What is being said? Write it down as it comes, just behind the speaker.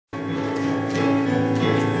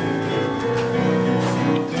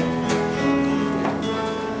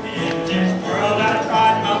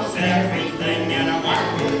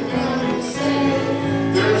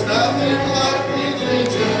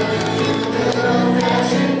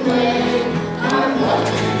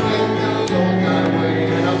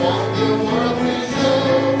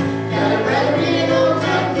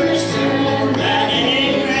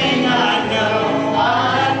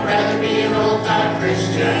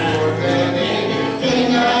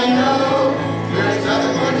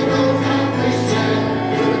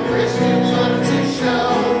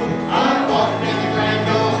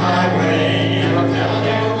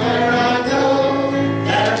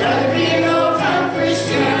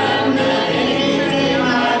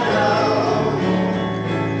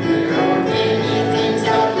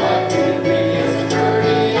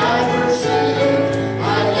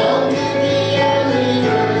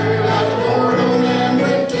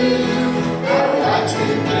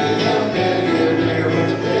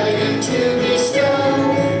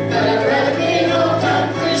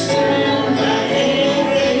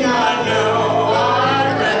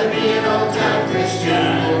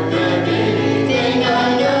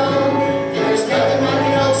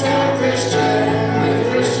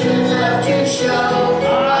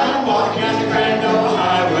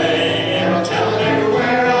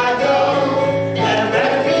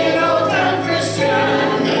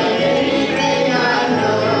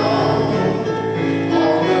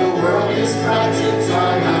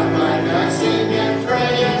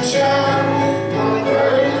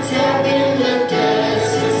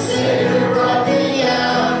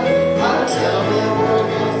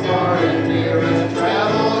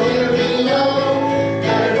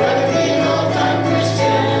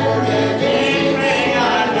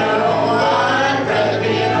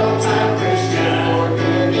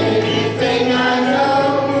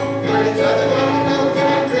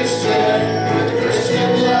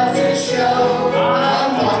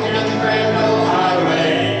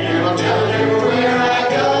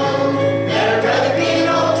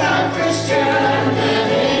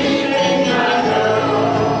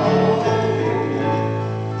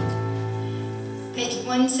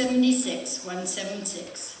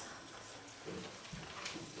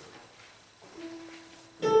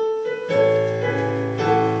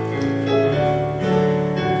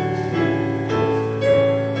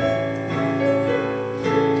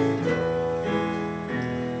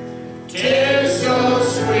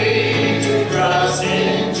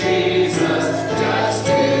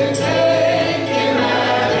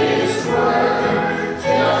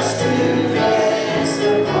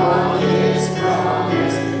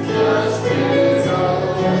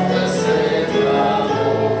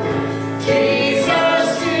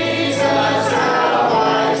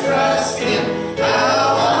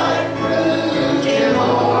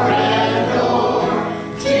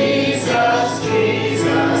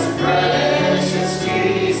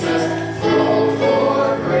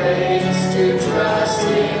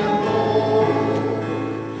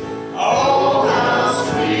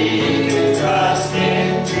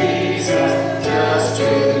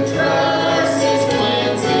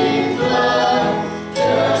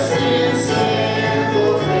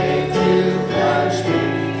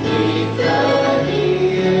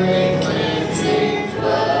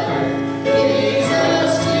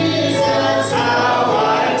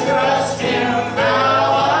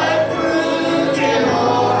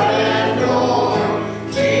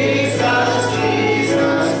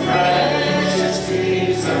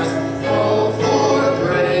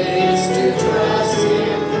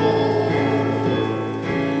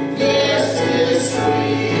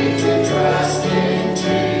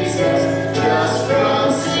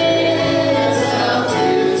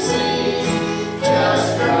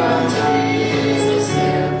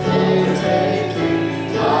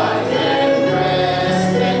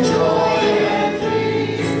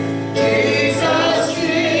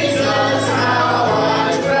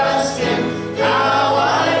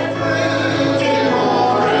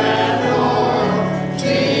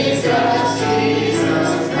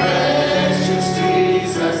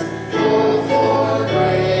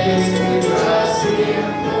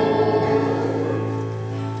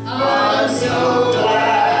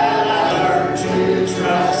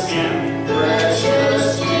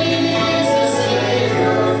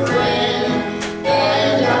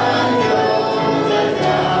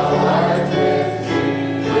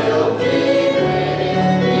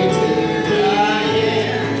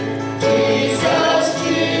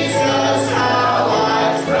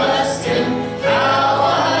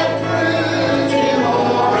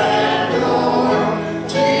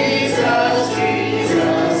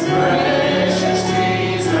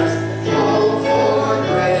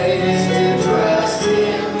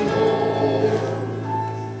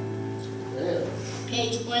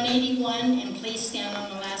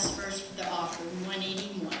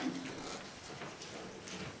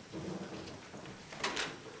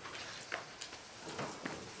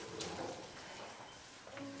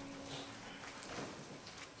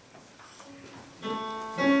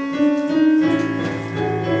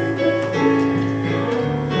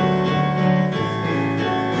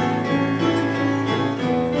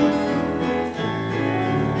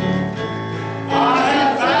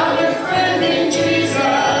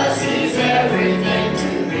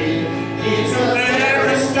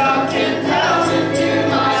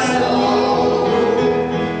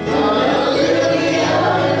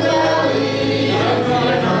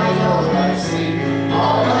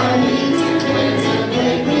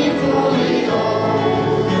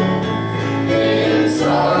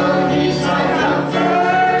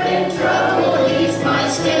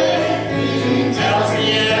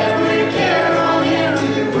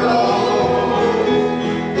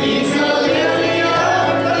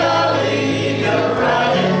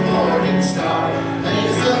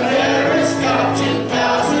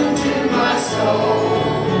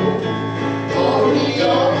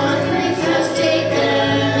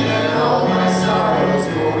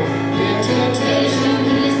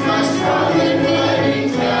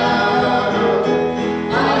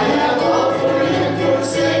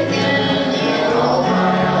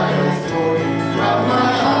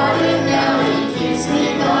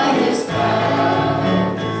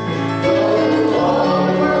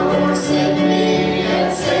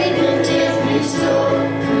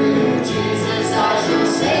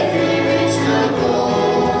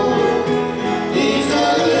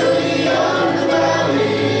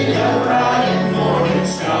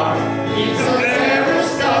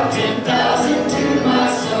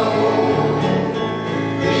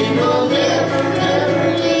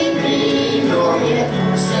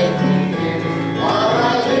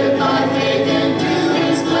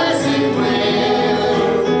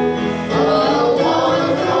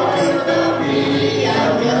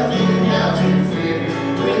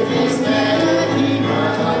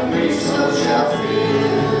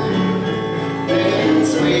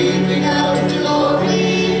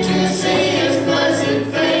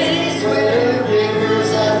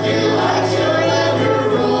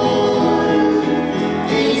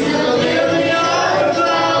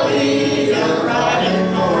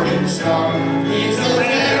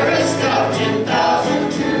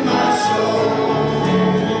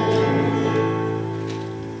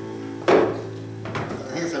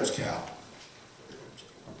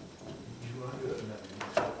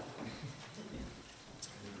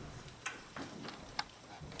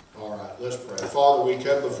we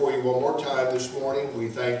come before you one more time this morning. We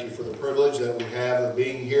thank you for the privilege that we have of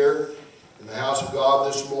being here in the house of God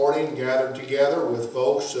this morning, gathered together with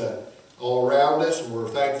folks all around us. And we're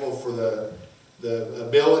thankful for the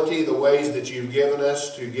ability, the ways that you've given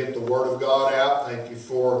us to get the Word of God out. Thank you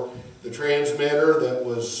for the transmitter that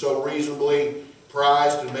was so reasonably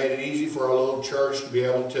priced and made it easy for our little church to be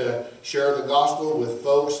able to share the gospel with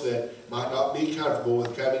folks that might not be comfortable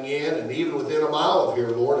with coming in. And even within a mile of here,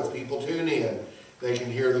 Lord, if people tune in, they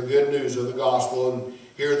can hear the good news of the gospel and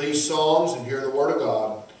hear these songs and hear the Word of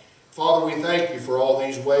God. Father, we thank you for all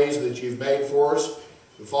these ways that you've made for us.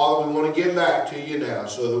 But Father, we want to give back to you now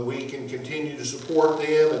so that we can continue to support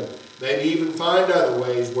them and maybe even find other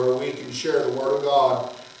ways where we can share the Word of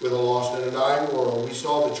God with a lost and a dying world. We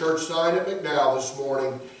saw the church sign at McDowell this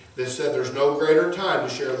morning that said there's no greater time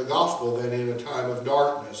to share the gospel than in a time of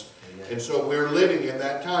darkness. Amen. And so we're living in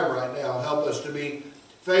that time right now. Help us to be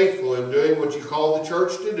faithful in doing what you call the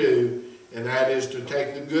church to do, and that is to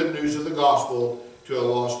take the good news of the gospel to a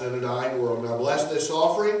lost and a dying world. Now bless this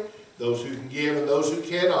offering, those who can give and those who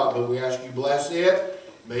cannot, but we ask you bless it.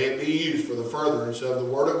 May it be used for the furtherance of the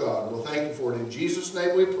Word of God. We'll thank you for it. In Jesus'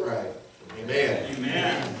 name we pray. Amen.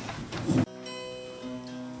 Amen.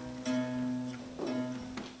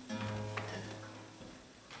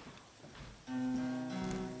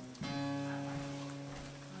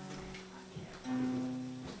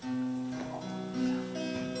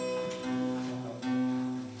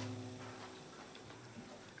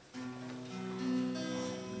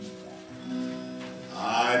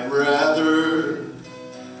 I'd rather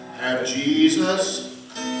have Jesus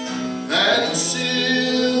than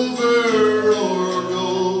silver or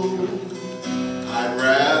gold. I'd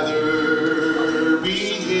rather be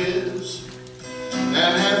his than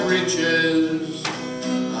have riches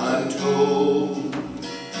untold.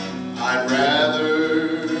 I'd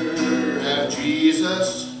rather have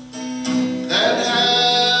Jesus than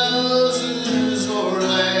houses or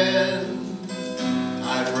land.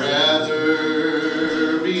 I'd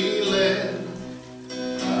rather be led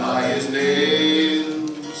by his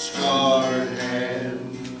nail-scarred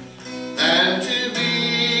hand than to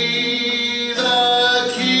be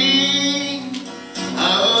the king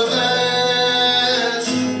of that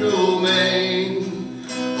domain,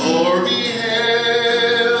 or be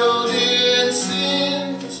held in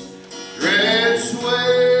sin's dread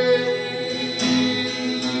sway.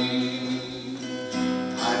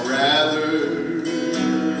 I'd rather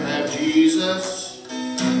have Jesus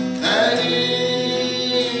than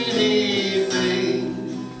anything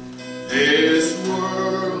this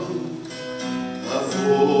world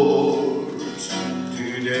affords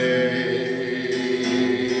today.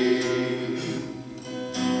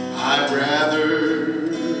 I'd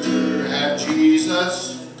rather have Jesus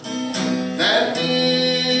than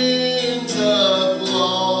means of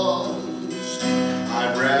lost.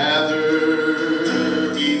 I'd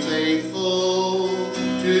rather be faithful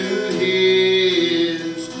to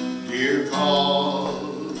his dear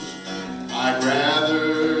cause. I'd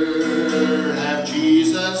rather have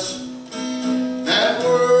Jesus than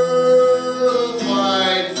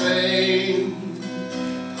worldwide fame.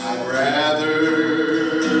 I'd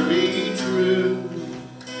rather be true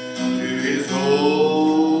to his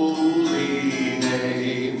holy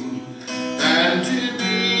name than to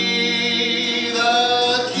be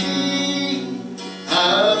the king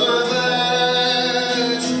of a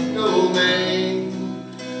vast domain,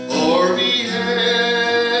 or be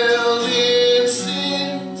held in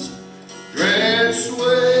sin's dread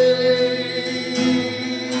sway.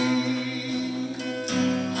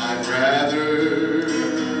 I'd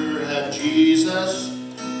rather have Jesus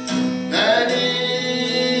than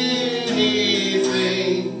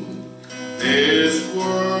anything this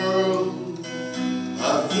world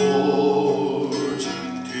affords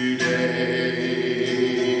today.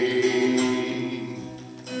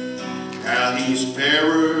 Now he's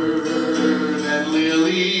fairer than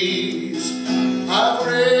lilies of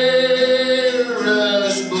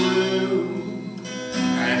rarest bloom,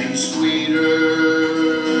 and he's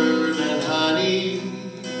sweeter than honey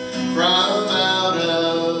from out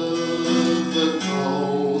of the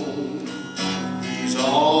comb. He's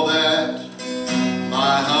all that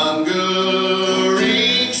my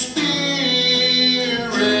hungering spirit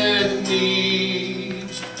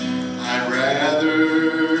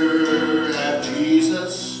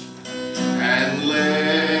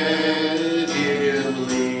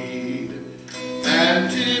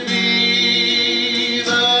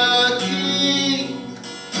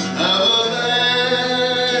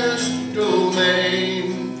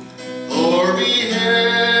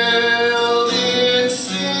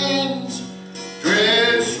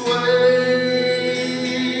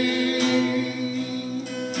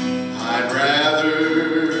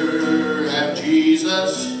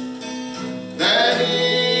us than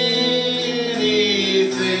anything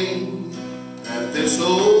that this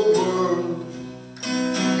old world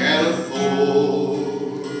can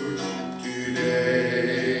afford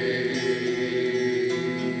today.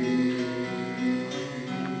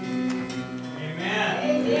 Amen.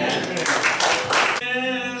 Amen.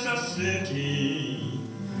 There's a city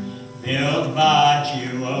built by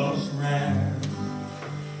jewels rare.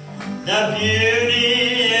 The beauty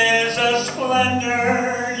is a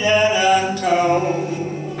splendor yet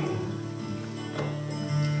untold.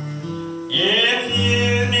 If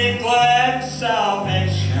you neglect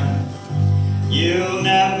salvation, you'll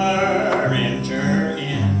never enter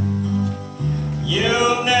in.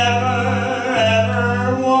 You'll never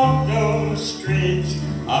ever walk those streets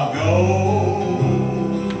of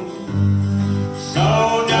gold.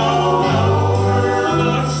 So don't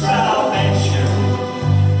overlook salvation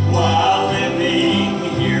while living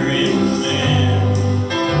here in sin.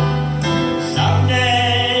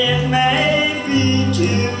 Someday it may be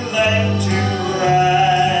too late to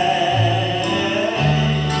pray.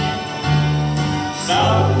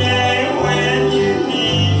 Someday when you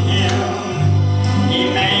need Him, He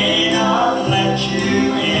may not let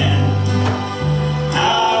you in.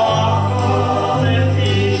 How awful if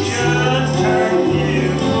He should turn you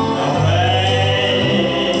away.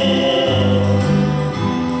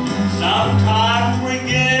 Sometimes we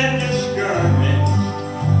get discouraged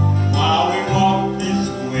while we walk this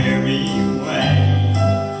weary way.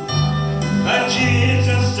 But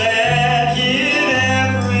Jesus said He'd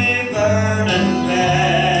every burden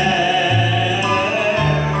bear.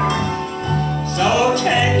 So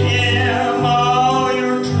take Him all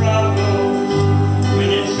your troubles when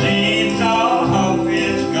it seems all hope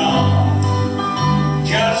is gone.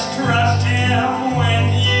 Just trust Him when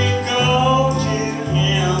you go to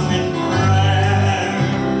Him in prayer.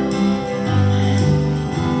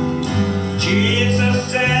 Jesus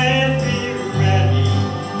said, be ready,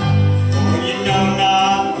 for you know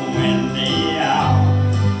not when the hour.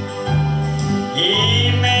 He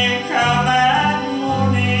may come at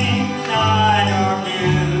morning, night, or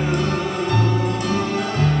noon.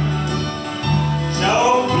 So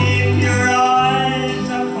keep your eyes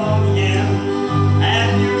upon Him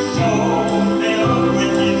and your soul filled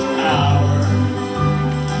with His power.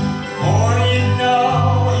 For you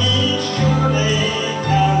know He's surely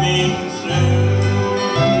coming soon.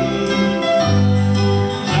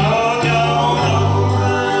 So don't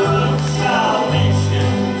overlook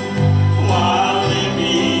salvation while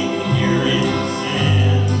living here in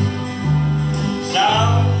sin.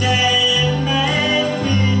 Someday it may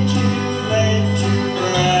be too late to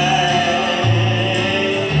pray.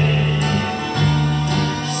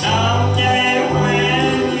 Someday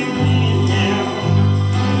when you need Him,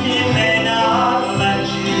 He may not let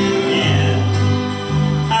you in.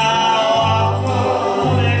 How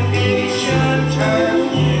awful if He should turn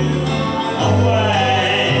you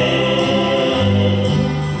away.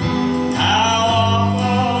 How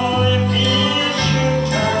awful if He should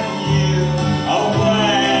turn you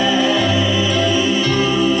away.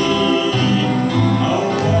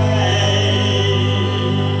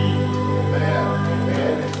 Amen.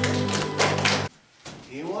 Amen.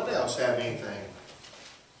 Anyone else have anything?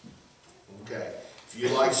 Okay. If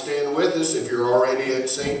you'd like to stand with us, if you're already at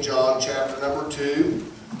St. John chapter number 2.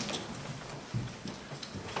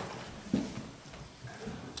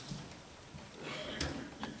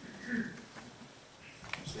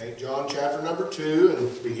 St. John chapter number 2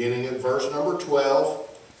 and beginning at verse number 12.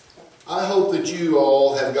 I hope that you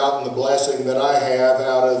all have gotten the blessing that I have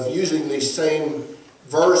out of using these same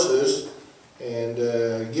verses and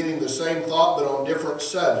getting the same thought but on different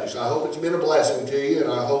subjects. I hope it's been a blessing to you,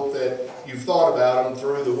 and I hope that you've thought about them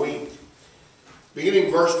through the week.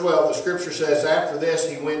 Beginning verse 12, the scripture says, after this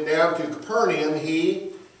he went down to Capernaum,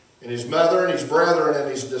 he and his mother and his brethren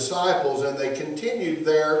and his disciples, and they continued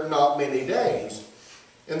there not many days.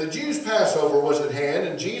 And the Jews' Passover was at hand,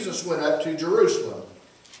 and Jesus went up to Jerusalem,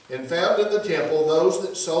 and found in the temple those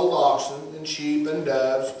that sold oxen and sheep and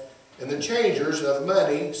doves, and the changers of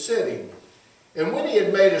money sitting. And when he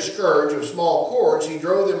had made a scourge of small cords, he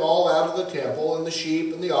drove them all out of the temple, and the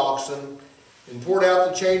sheep and the oxen, and poured out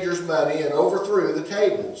the changers' money, and overthrew the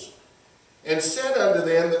tables. And said unto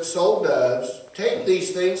them that sold doves, take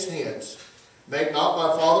these things hence, make not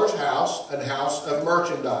my Father's house an house of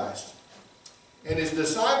merchandise. And his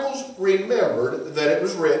disciples remembered that it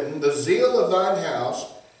was written, the zeal of thine house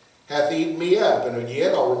hath eaten me up. And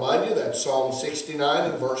again, I'll remind you, that's Psalm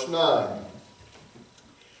 69 and verse 9.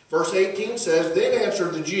 Verse 18 says, then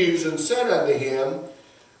answered the Jews and said unto him,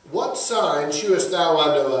 what sign shewest thou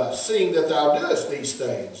unto us, seeing that thou doest these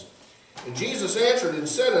things? And Jesus answered and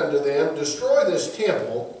said unto them, Destroy this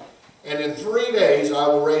temple, and in 3 days I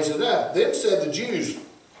will raise it up. Then said the Jews,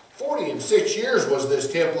 46 years was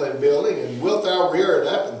this temple in building, and wilt thou rear it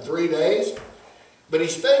up in 3 days? But he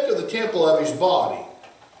spake of the temple of his body.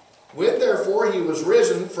 When therefore he was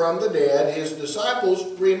risen from the dead, his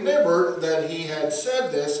disciples remembered that he had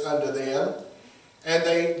said this unto them, and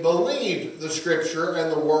they believed the scripture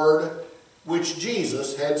and the word which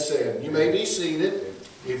Jesus had said. You may be seated.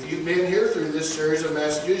 If you've been here through this series of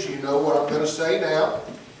messages, you know what I'm going to say now.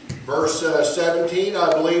 Verse 17,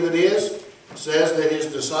 I believe it is, says that his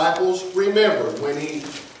disciples remembered when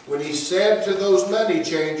he said to those money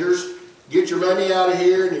changers, get your money out of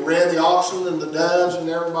here, and he ran the oxen and the doves and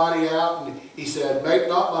everybody out, and he said, make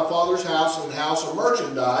not my Father's house an house of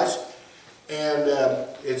merchandise. And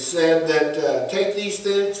it said that take these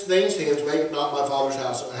things hence, make not my Father's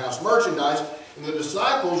house a house of merchandise. And the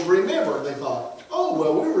disciples remembered. They thought, oh,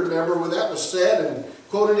 well, we remember when that was said and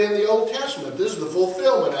quoted in the Old Testament. This is the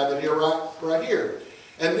fulfillment of it here, right here.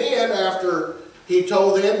 And then after he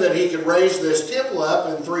told them that he could raise this temple up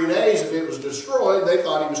in 3 days if it was destroyed, they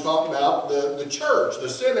thought he was talking about the church, the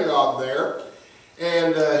synagogue there.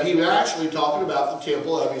 And he was actually talking about the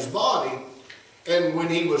temple of his body. And when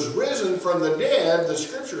he was risen from the dead, the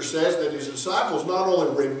scripture says that his disciples not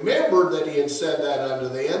only remembered that he had said that unto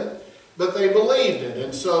them, but they believed it.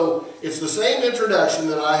 And so it's the same introduction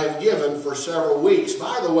that I have given for several weeks.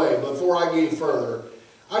 By the way, before I go further,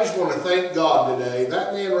 I just want to thank God today.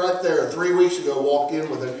 That man right there 3 weeks ago walked in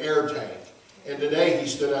with an air tank. And today he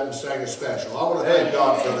stood up and sang a special. I want to thank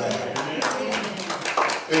God for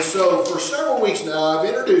that. And so for several weeks now, I've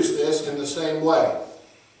introduced this in the same way.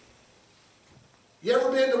 You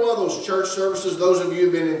ever been to one of those church services, those of you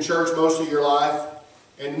who have been in church most of your life,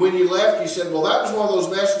 and when you left you said, well, that was one of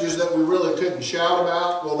those messages that we really couldn't shout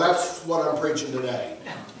about? Well, that's what I'm preaching today.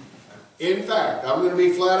 In fact, I'm going to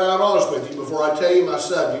be flat out honest with you before I tell you my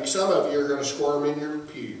subject. Some of you are going to squirm in your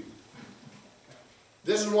pew.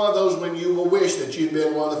 This is one of those when you will wish that you'd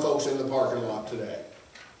been one of the folks in the parking lot today.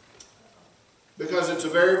 Because it's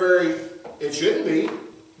a it shouldn't be,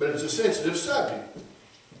 but it's a sensitive subject.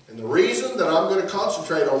 And the reason that I'm going to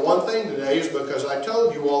concentrate on one thing today is because I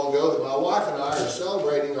told you all ago that my wife and I are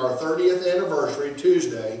celebrating our 30th anniversary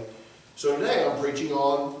Tuesday. So today I'm preaching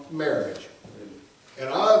on marriage. And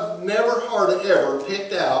I've never hardly ever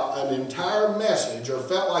picked out an entire message or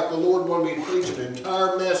felt like the Lord wanted me to preach an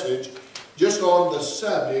entire message just on the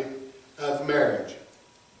subject of marriage.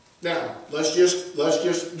 Now, let's just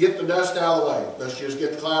get the dust out of the way. Let's just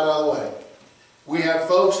get the cloud out of the way. We have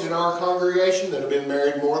folks in our congregation that have been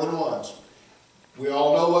married more than once. We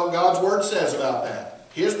all know what God's Word says about that.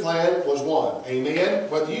 His plan was one. Amen?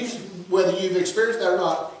 Whether you've experienced that or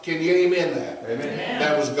not, can you amen that? Amen.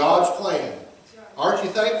 That was God's plan. Aren't you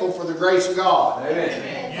thankful for the grace of God?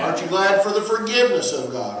 Amen. Aren't you glad for the forgiveness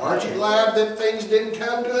of God? Aren't you glad that things didn't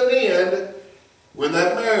come to an end when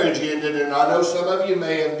that marriage ended? And I know some of you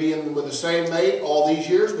may have been with the same mate all these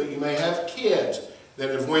years, but you may have kids that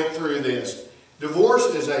have went through this. Divorce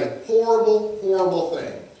is a horrible, horrible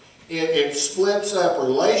thing. It splits up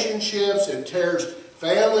relationships, it tears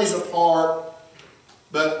families apart.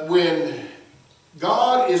 But when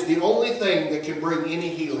God is the only thing that can bring any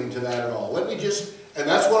healing to that at all. And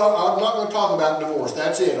that's what I'm not going to talk about divorce.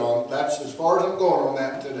 That's it. That's as far as I'm going on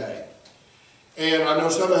that today. And I know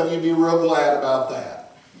some of you would be real glad about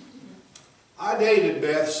that. I dated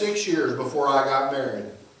Beth 6 years before I got married.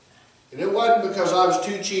 And it wasn't because I was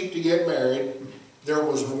too cheap to get married. There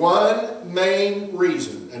was one main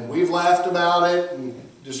reason, and we've laughed about it and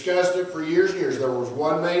discussed it for years and years. There was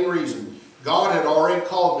one main reason. God had already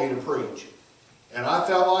called me to preach. And I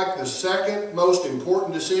felt like the second most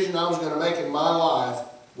important decision I was going to make in my life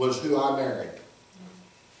was who I married.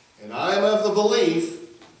 And I am of the belief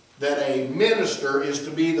that a minister is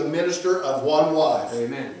to be the minister of one wife.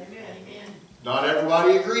 Amen. Not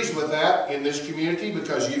everybody agrees with that in this community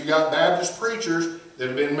because you've got Baptist preachers that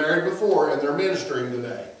have been married before and they're ministering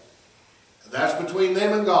today. That's between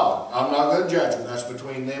them and God. I'm not going to judge them. That's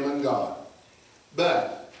between them and God.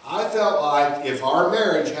 But I felt like if our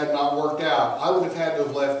marriage had not worked out, I would have had to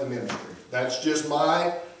have left the ministry. That's just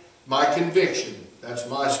my conviction. That's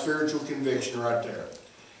my spiritual conviction right there.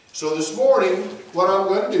 So this morning, what I'm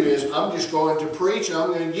going to do is I'm just going to preach and I'm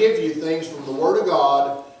going to give you things from the Word of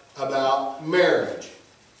God about marriage.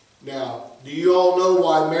 Now, do you all know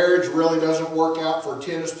why marriage really doesn't work out for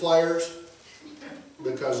tennis players?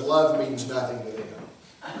 Because love means nothing to them.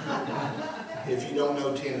 If you don't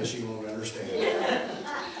know tennis, you won't understand.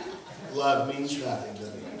 Love means nothing to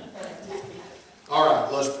them. All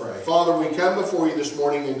right, let's pray. Father, we come before you this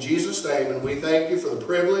morning in Jesus' name, and we thank you for the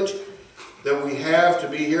privilege that we have to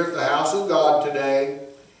be here at the house of God today.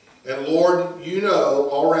 And Lord, you know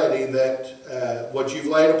already that what you've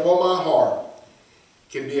laid upon my heart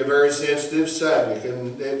can be a very sensitive subject.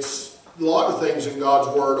 And it's a lot of things in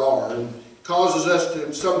God's Word are, and causes us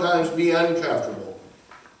to sometimes be uncomfortable.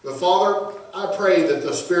 But Father, I pray that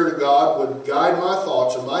the Spirit of God would guide my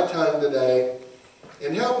thoughts and my tongue today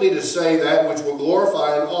and help me to say that which will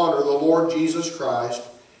glorify and honor the Lord Jesus Christ.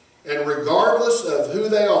 And regardless of who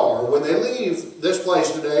they are, when they leave this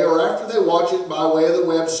place today or after they watch it by way of the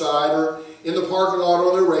website or in the parking lot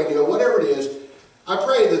on their radio, whatever it is, I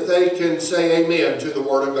pray that they can say amen to the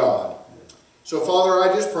Word of God. So Father,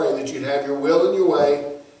 I just pray that you'd have your will and your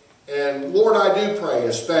way. And Lord, I do pray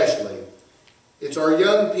especially, it's our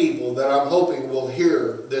young people that I'm hoping will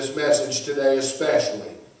hear this message today especially.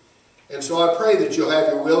 And so I pray that you'll have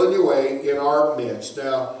your will and your way in our midst.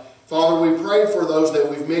 Now, Father, we pray for those that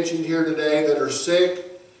we've mentioned here today that are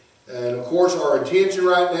sick. And of course, our attention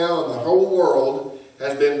right now in the whole world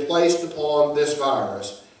has been placed upon this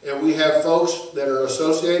virus. And we have folks that are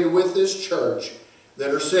associated with this church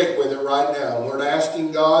that are sick with it right now. And we're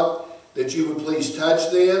asking God that you would please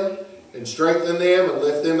touch them and strengthen them and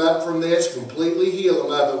lift them up from this, completely heal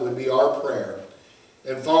them of it would be our prayer.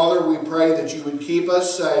 And Father, we pray that you would keep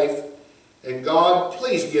us safe. And God,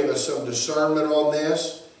 please give us some discernment on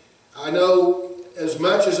this. I know as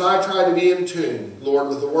much as I try to be in tune, Lord,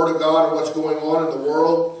 with the Word of God and what's going on in the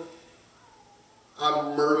world,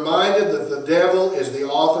 I'm reminded that the devil is the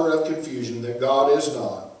author of confusion, that God is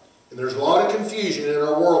not. And there's a lot of confusion in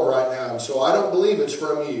our world right now, and so I don't believe it's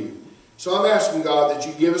from you. So I'm asking God that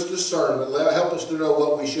you give us discernment, help us to know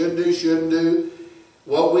what we should do, shouldn't do,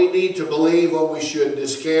 what we need to believe, what we should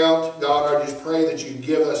discount. God, I just pray that you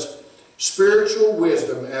give us spiritual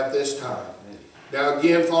wisdom at this time. Now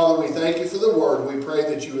again, Father, we thank you for the Word. We pray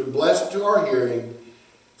that you would bless it to our hearing.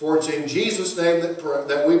 For it's in Jesus' name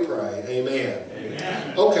that we pray. Amen.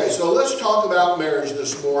 Amen. Okay, so let's talk about marriage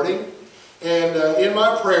this morning. And in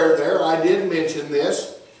my prayer there, I did mention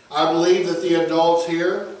this. I believe that the adults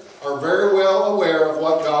here are very well aware of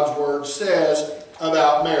what God's Word says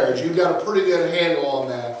about marriage. You've got a pretty good handle on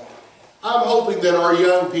that. I'm hoping that our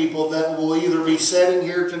young people that will either be sitting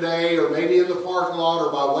here today or maybe in the parking lot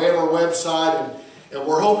or by way of our website, and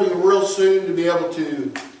we're hoping real soon to be able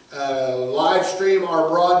to live stream our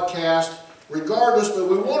broadcast regardless, but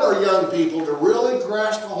we want our young people to really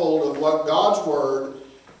grasp a hold of what God's Word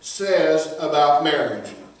says about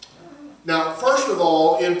marriage. Now, first of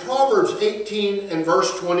all, in Proverbs 18 and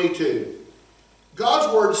verse 22,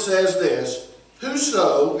 God's Word says this,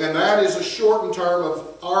 whoso, and that is a shortened term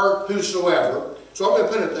of our whosoever, so I'm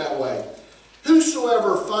going to put it that way.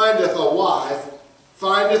 Whosoever findeth a wife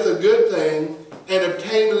findeth a good thing and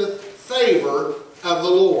obtaineth favor of the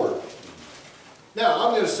Lord. Now,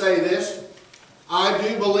 I'm going to say this. I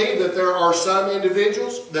do believe that there are some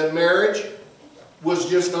individuals that marriage was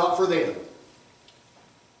just not for them.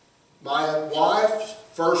 My wife's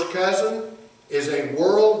first cousin is a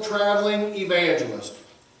world-traveling evangelist.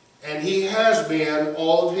 And he has been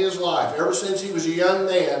all of his life. Ever since he was a young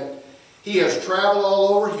man, he has traveled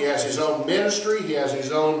all over. He has his own ministry. He has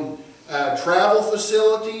his own travel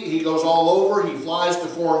facility. He goes all over. He flies to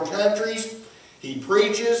foreign countries. He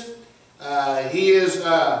preaches. He is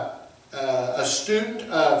a student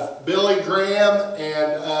of Billy Graham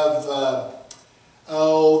and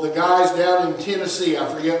of the guys down in Tennessee. I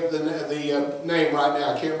forget the name right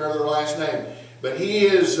now. I can't remember their last name. But he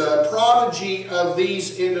is a prodigy of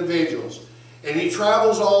these individuals. And he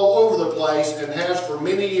travels all over the place and has for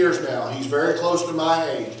many years now. He's very close to my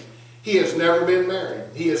age. He has never been married.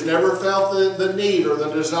 He has never felt the need or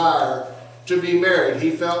the desire to be married. He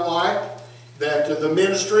felt like that the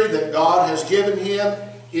ministry that God has given him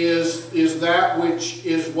is that which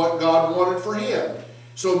is what God wanted for him.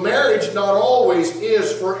 So marriage not always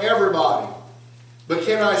is for everybody. But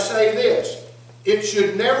can I say this? It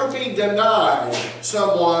should never be denied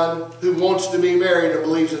someone who wants to be married or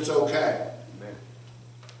believes it's okay. Amen.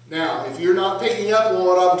 Now, if you're not picking up on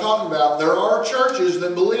what I'm talking about, there are churches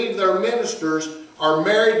that believe their ministers are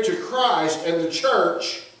married to Christ and the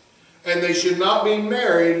church, and they should not be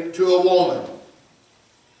married to a woman.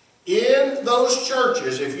 In those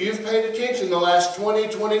churches, if you've paid attention the last 20,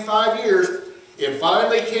 25 years, it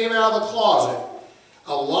finally came out of the closet.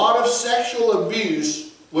 A lot of sexual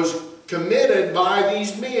abuse was committed by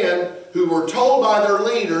these men who were told by their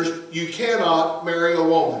leaders, you cannot marry a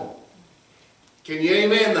woman. Can you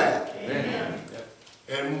amen that? Amen.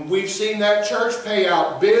 And we've seen that church pay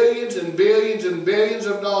out billions and billions and billions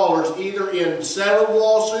of dollars either in settled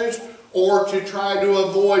lawsuits or to try to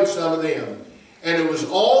avoid some of them. And it was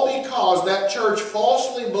all because that church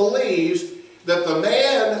falsely believes that the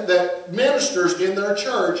man that ministers in their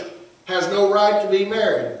church has no right to be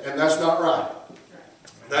married. And that's not right.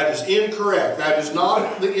 That is incorrect. That is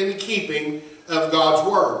not in keeping of God's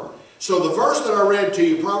Word. So the verse that I read to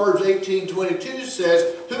you, Proverbs 18:22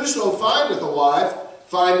 says, "Whoso findeth a wife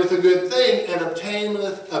findeth a good thing, and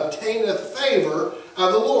obtaineth favor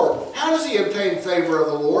of the Lord." How does he obtain favor of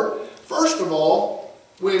the Lord? First of all,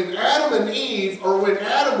 when Adam and Eve, or when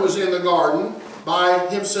Adam was in the garden by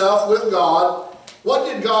himself with God, what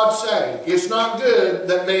did God say? It's not good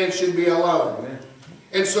that man should be alone. Amen.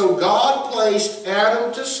 And so God placed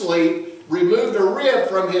Adam to sleep, removed a rib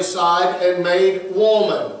from his side, and made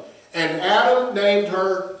woman. And Adam named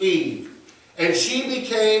her Eve. And she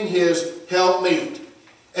became his helpmeet.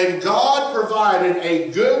 And God provided a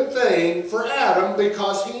good thing for Adam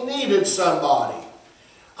because he needed somebody.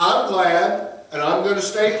 I'm glad, and I'm going to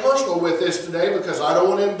stay personal with this today because I don't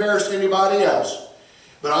want to embarrass anybody else.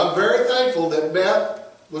 But I'm very thankful that Beth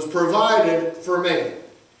was provided for me.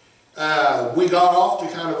 We got off to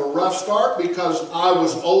kind of a rough start because I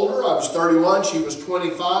was older. I was 31. She was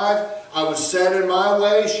 25. I was set in my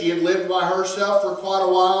way. She had lived by herself for quite a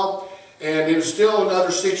while. And it was still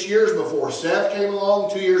another 6 years before Seth came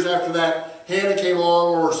along. 2 years after that, Hannah came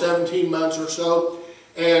along, or 17 months or so.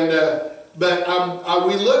 And but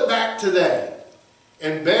we look back today,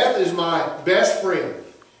 and Beth is my best friend.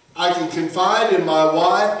 I can confide in my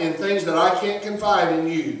wife in things that I can't confide in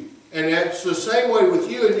you. And that's the same way with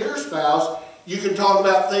you and your spouse. You can talk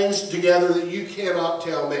about things together that you cannot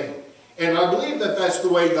tell me. And I believe that that's the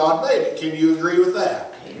way God made it. Can you agree with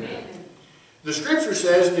that? Amen. The Scripture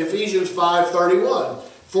says in Ephesians 5:31,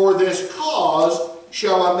 "For this cause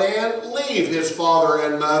shall a man leave his father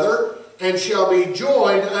and mother, and shall be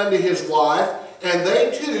joined unto his wife, and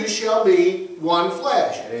they two shall be one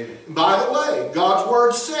flesh." Amen. By the way, God's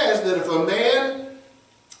Word says that if a man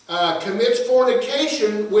commits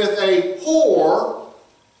fornication with a whore,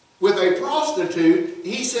 with a prostitute,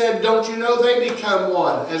 he said, don't you know they become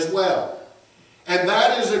one as well? And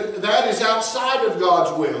that is outside of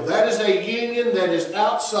God's will. That is a union that is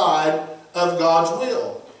outside of God's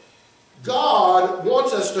will. God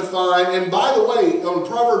wants us to find, and by the way, on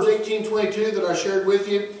Proverbs 18:22 that I shared with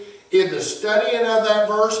you, in the studying of that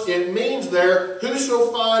verse, it means there,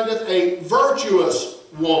 "Whoso findeth a virtuous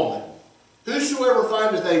woman." Whosoever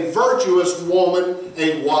findeth a virtuous woman,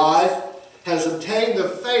 a wife, has obtained the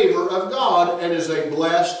favor of God and is a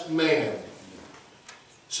blessed man.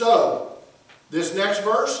 So, this next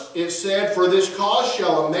verse, it said, "For this cause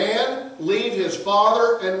shall a man leave his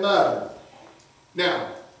father and mother." Now,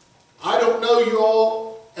 I don't know you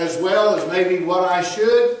all as well as maybe what I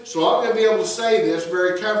should, so I'm going to be able to say this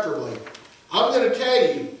very comfortably. I'm going to tell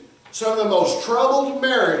you, some of the most troubled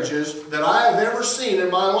marriages that I have ever seen in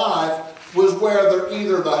my life was where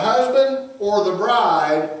either the husband or the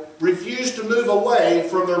bride refused to move away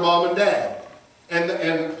from their mom and dad. And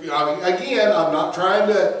again, I'm not trying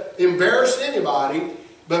to embarrass anybody,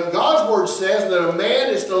 but God's Word says that a man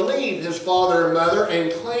is to leave his father and mother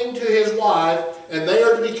and cling to his wife, and they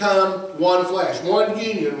are to become one flesh, one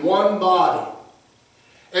union, one body.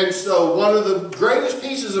 And so one of the greatest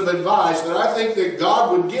pieces of advice that I think that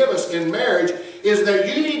God would give us in marriage is that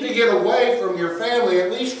you need to get away from your family, at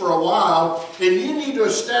least for a while, and you need to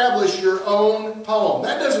establish your own home.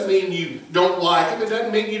 That doesn't mean you don't like them. It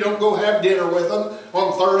doesn't mean you don't go have dinner with them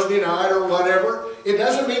on Thursday night or whatever. It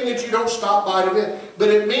doesn't mean that you don't stop by to dinner. But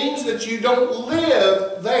it means that you don't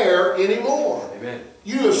live there anymore. Amen.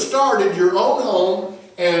 You have started your own home,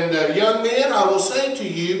 and young men, I will say to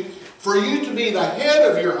you, for you to be the head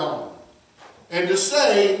of your home and to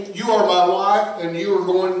say, you are my wife and you are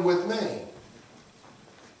going with me.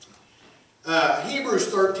 Hebrews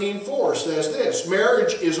 13:4 says this,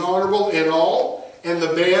 "Marriage is honorable in all, and the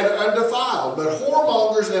bed undefiled, but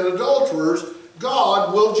whoremongers and adulterers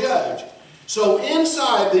God will judge." So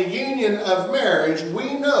inside the union of marriage,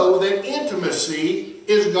 we know that intimacy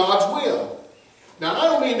is God's will. Now, I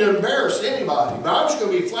don't mean to embarrass anybody, but I'm just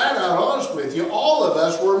going to be flat out honest with you. All of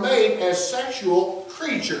us were made as sexual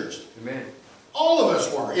creatures. Amen. All of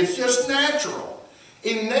us were. It's just natural.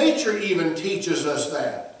 And nature even teaches us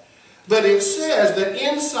that. But it says that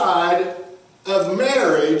inside of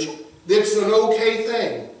marriage, it's an okay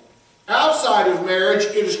thing. Outside of marriage,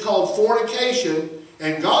 it is called fornication.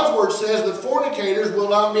 And God's Word says that fornicators will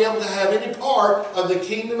not be able to have any part of the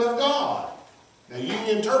kingdom of God. Now, you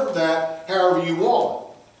can interpret that however you want.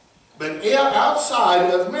 But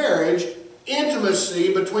outside of marriage,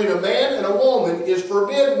 intimacy between a man and a woman is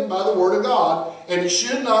forbidden by the Word of God, and it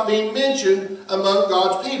should not be mentioned among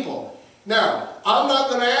God's people. Now, I'm not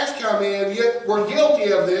going to ask how many of you were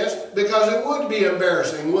guilty of this, because it would be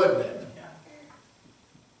embarrassing, wouldn't it?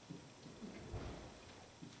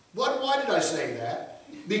 Why did I say that?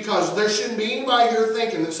 Because there shouldn't be anybody here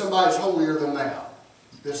thinking that somebody's holier than thou.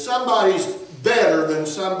 That somebody's better than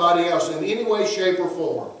somebody else in any way, shape, or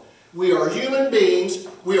form. We are human beings.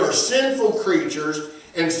 We are sinful creatures.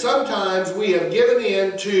 And sometimes we have given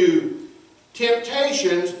in to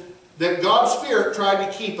temptations that God's Spirit tried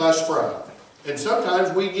to keep us from. And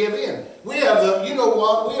sometimes we give in. We have the, you know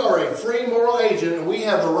what, we are a free moral agent, and we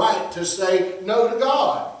have the right to say no to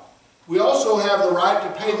God. We also have the right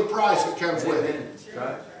to pay the price that comes with it.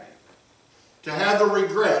 Right. To have the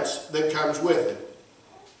regrets that comes with it.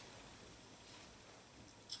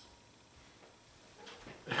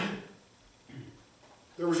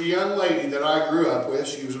 There was a young lady that I grew up with.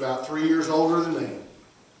 She was about 3 years older than me.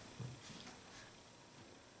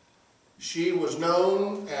 She was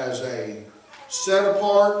known as a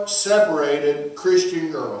set-apart, separated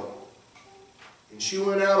Christian girl. And she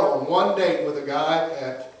went out on one date with a guy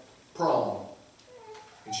at prom.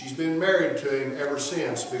 And she's been married to him ever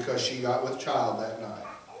since because she got with child that night.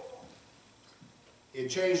 It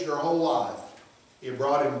changed her whole life. It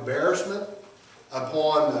brought embarrassment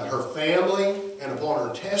upon her family and upon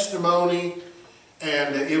her testimony,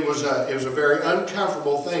 and it was a very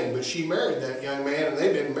uncomfortable thing. But she married that young man, and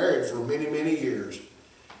they've been married for many, many years.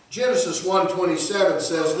 Genesis 1:27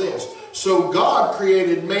 says this: "So God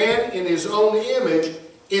created man in his own image.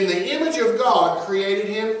 In the image of God created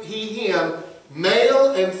him,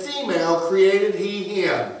 male and female created he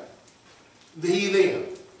him." Them.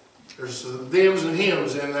 There's some thems and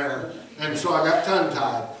hims in there, and so I got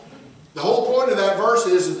tongue-tied. The whole point of that verse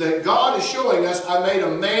is that God is showing us, I made a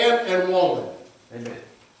man and woman. Amen.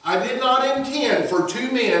 I did not intend for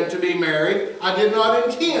two men to be married. I did not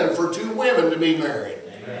intend for two women to be married.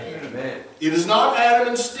 Amen. It is not Adam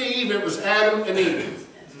and Steve, it was Adam and Eve.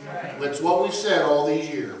 That's what we've said all these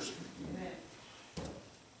years.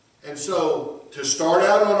 And so, to start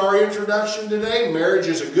out on our introduction today, marriage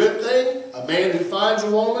is a good thing. A man who finds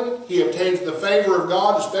a woman, he obtains the favor of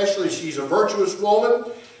God, especially if she's a virtuous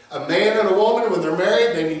woman. A man and a woman, when they're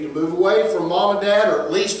married, they need to move away from mom and dad, or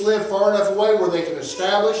at least live far enough away where they can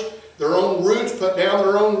establish their own roots, put down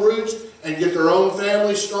their own roots, and get their own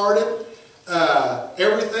family started.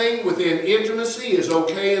 Everything within intimacy is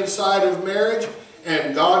okay inside of marriage,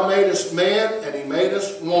 and God made us man and He made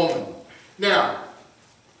us woman. Now,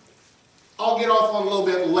 I'll get off on a little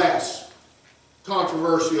bit less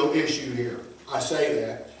controversial issue here. I say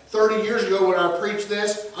that. 30 years ago when I preached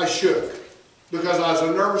this, I shook, because I was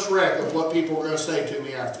a nervous wreck of what people were going to say to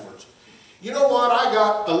me afterwards. You know what? I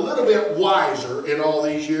got a little bit wiser in all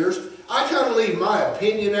these years. I kind of leave my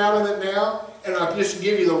opinion out of it now, and I just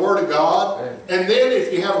give you the Word of God. And then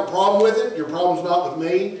if you have a problem with it, your problem's not with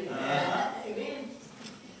me.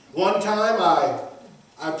 One time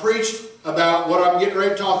I preached about what I'm getting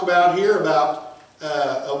ready to talk about here, about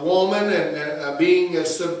a woman and being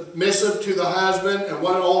submissive to the husband and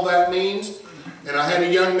what all that means. And I had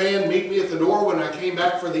a young man meet me at the door when I came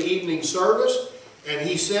back for the evening service, and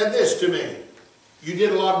he said this to me: "You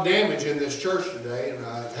did a lot of damage in this church today." And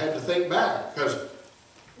I had to think back, because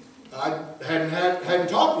I hadn't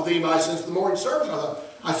talked with anybody since the morning service.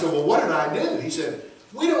 I said, "Well, what did I do?" He said,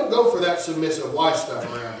 "We don't go for that submissive wife stuff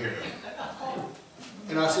around here."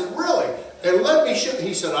 And I said, "Really? And let me show."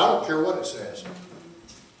 He said, "I don't care what it says."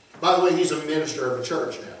 By the way, he's a minister of a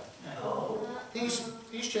church now. He's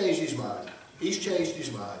changed his mind. He's changed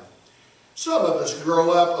his mind. Some of us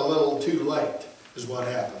grow up a little too late, is what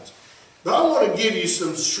happens. But I want to give you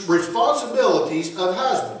some responsibilities of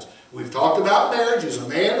husbands. We've talked about marriage as a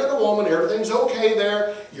man and a woman. Everything's okay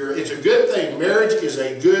there. It's a good thing. Marriage is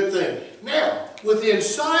a good thing. Now, within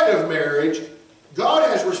inside of marriage, God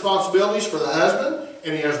has responsibilities for the husband,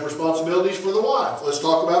 and He has responsibilities for the wife. Let's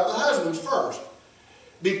talk about the husbands first.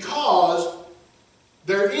 Because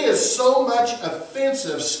there is so much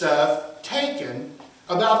offensive stuff taken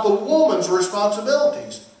about the woman's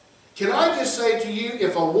responsibilities. Can I just say to you,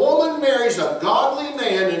 if a woman marries a godly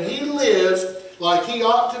man and he lives like he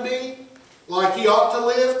ought to be, like he ought to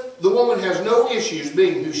live, the woman has no issues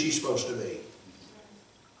being who she's supposed to be.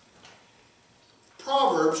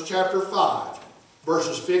 Proverbs chapter 5,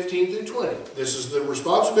 verses 15 through 20. This is the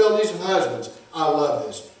responsibilities of husbands. I love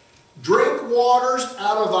this. "Drink waters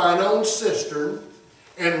out of thine own cistern,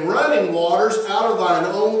 and running waters out of thine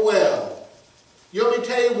own well." You want me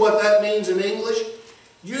to tell you what that means in English?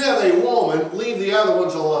 You have a woman, leave the other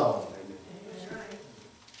ones alone.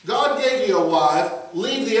 God gave you a wife,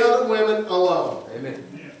 leave the other women alone.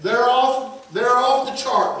 Amen. They're off the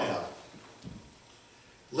chart now.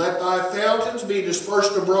 Let thy fountains be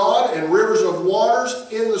dispersed abroad, and rivers of waters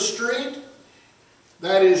in the street.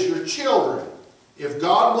 That is your children. If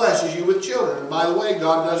God blesses you with children, and by the way,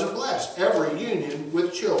 God doesn't bless every union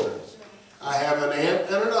with children. I have an aunt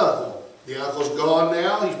and an uncle. The uncle's gone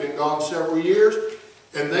now. He's been gone several years.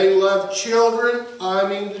 And they love children. I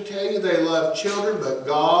mean to tell you, they love children, but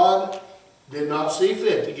God did not see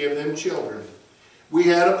fit to give them children. We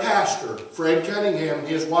had a pastor, Fred Cunningham, and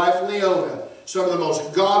his wife Leona, some of the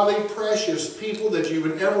most godly, precious people that you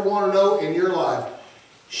would ever want to know in your life.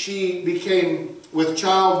 She became with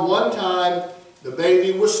child one time. The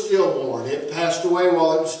baby was stillborn. It passed away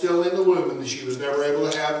while it was still in the womb, and she was never able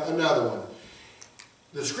to have another one.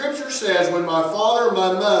 The scripture says, when my father and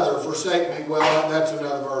my mother forsake me, well, that's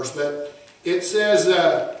another verse, but it says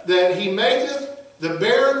that he maketh the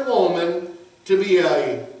barren woman to be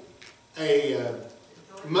a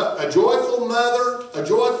joyful mother, a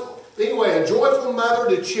joyful mother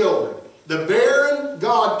to children. The barren,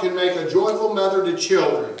 God can make a joyful mother to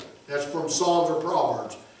children. That's from Psalms or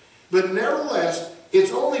Proverbs. But nevertheless,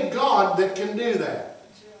 it's only God that can do that.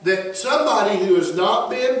 That somebody who has not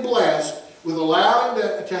been blessed with allowing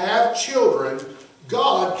to have children,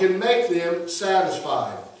 God can make them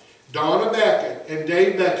satisfied. Donna Beckett and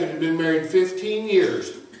Dave Beckett have been married 15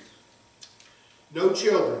 years. No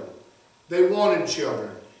children. They wanted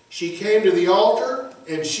children. She came to the altar,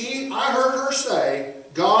 and I heard her say,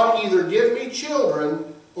 God, either give me children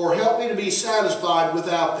or help me to be satisfied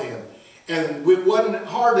without them. And it wasn't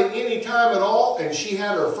hardly any time at all, and she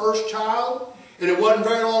had her first child, and it wasn't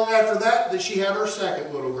very long after that she had her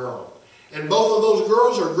second little girl. And both of those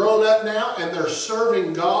girls are grown up now, and they're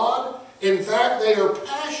serving God. In fact, they are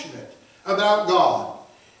passionate about God.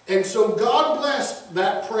 And so God bless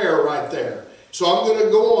that prayer right there. So I'm going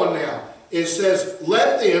to go on now. It says,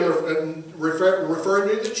 let them,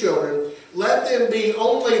 referring to the children, let them be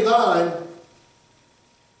only thine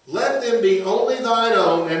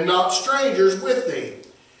own, and not strangers with thee.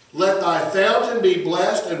 Let thy fountain be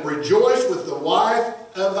blessed, and rejoice with the wife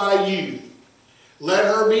of thy youth. Let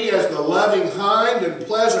her be as the loving hind and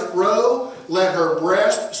pleasant roe. Let her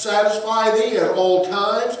breast satisfy thee at all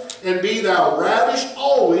times, and be thou ravished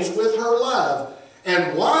always with her love.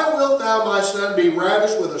 And why wilt thou, my son, be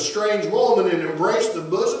ravished with a strange woman, and embrace the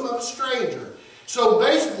bosom of a stranger? So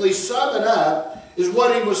basically, sum it up, is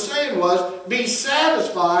what he was saying was, be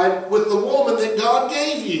satisfied with the woman that God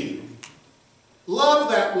gave you. Love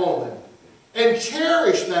that woman, and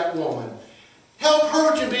cherish that woman. Help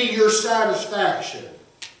her to be your satisfaction.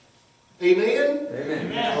 Amen?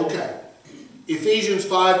 Amen. Okay. Ephesians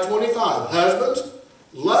 5:25. Husbands,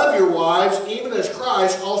 love your wives, even as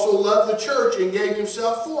Christ also loved the church and gave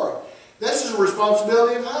himself for it. This is a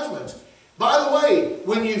responsibility of husbands. By the way,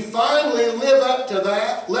 when you finally live up to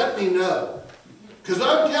that, let me know. Because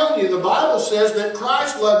I'm telling you, the Bible says that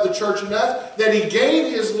Christ loved the church enough that he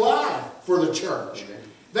gave his life for the church.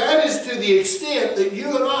 That is to the extent that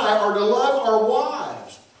you and I are to love our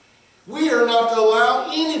wives. We are not to allow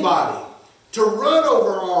anybody to run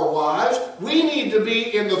over our wives. We need to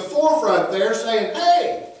be in the forefront there saying,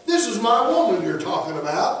 hey, this is my woman you're talking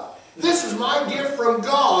about. This is my gift from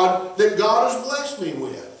God that God has blessed me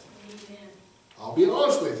with. Amen. I'll be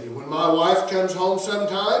honest with you. When my wife comes home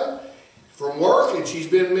sometime from work and she's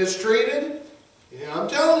been mistreated, I'm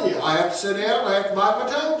telling you, I have to sit down, I have to bite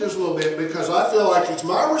my tongue just a little bit, because I feel like it's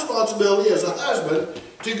my responsibility as a husband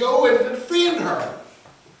to go and defend her.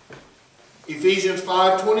 Ephesians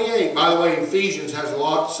 5:28. By the way, Ephesians has a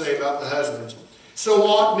lot to say about the husbands. So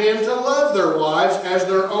ought men to love their wives as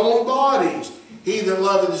their own bodies. He that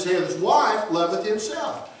loveth his wife loveth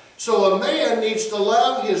himself. So a man needs to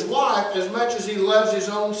love his wife as much as he loves his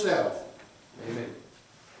own self. Amen.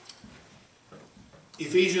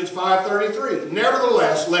 Ephesians 5:33.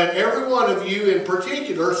 Nevertheless, let every one of you in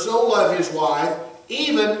particular so love his wife,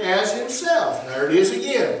 even as himself. There it is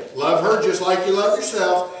again. Love her just like you love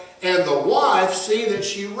yourself. And the wife see that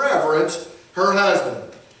she reverence her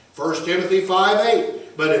husband. 1 Timothy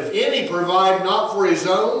 5:8. But if any provide not for his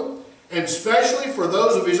own, and especially for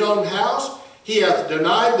those of his own house, he hath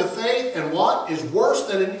denied the faith, and what? Is worse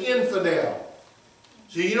than an infidel.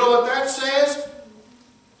 So you know what that says?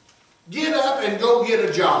 Get up and go get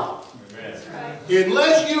a job. Amen.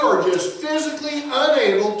 Unless you are just physically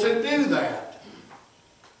unable to do that.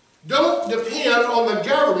 Don't depend on the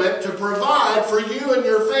government to provide for you and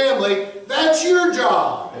your family. That's your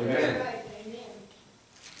job. Amen.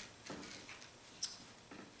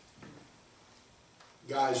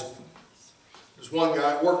 Guys, this one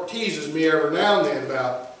guy at work teases me every now and then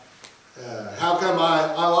about how come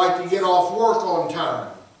I like to get off work on time.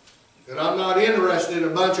 And I'm not interested in a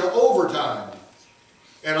bunch of overtime.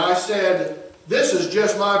 And I said, this is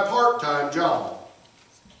just my part-time job.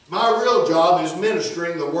 My real job is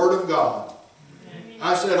ministering the Word of God.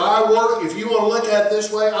 I said, I work, if you want to look at it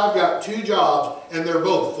this way, I've got 2 jobs, and they're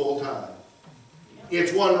both full-time.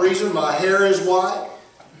 It's one reason my hair is white.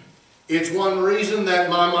 It's one reason that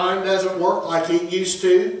my mind doesn't work like it used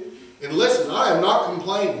to. And listen, I am not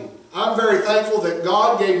complaining. I'm very thankful that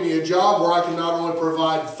God gave me a job where I can not only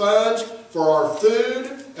provide funds for our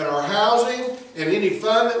food and our housing and any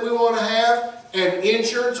fun that we want to have and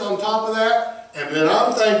insurance on top of that. And then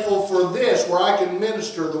I'm thankful for this where I can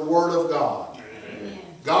minister the Word of God. Amen.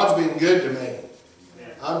 God's been good to me.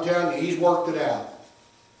 I'm telling you, He's worked it out.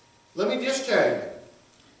 Let me just tell you,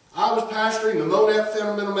 I was pastoring the Monette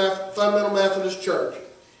Fundamental Methodist Church.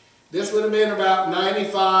 This would have been about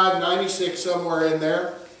 95, 96, somewhere in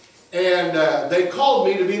there. And they called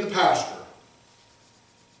me to be the pastor.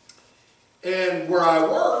 And where I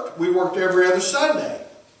worked, we worked every other Sunday.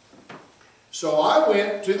 So I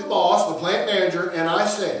went to the boss, the plant manager, and I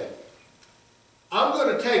said, I'm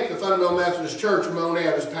going to take the Fundamental Methodist Church of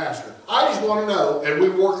Monette as pastor. I just want to know, and we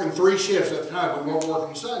were working 3 shifts at the time. We weren't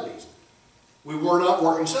working Sundays. We were not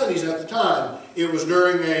working Sundays at the time. It was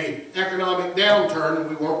during an economic downturn and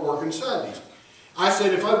we weren't working Sundays. I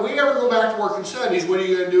said, if we ever go back to working Sundays, what are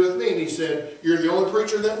you going to do with me? And he said, you're the only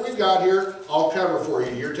preacher that we've got here. I'll cover for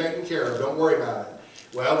you. You're taken care of. Don't worry about it.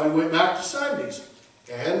 Well, we went back to Sundays.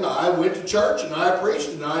 And I went to church and I preached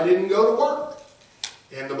and I didn't go to work.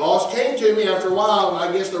 And the boss came to me after a while, and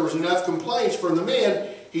I guess there was enough complaints from the men.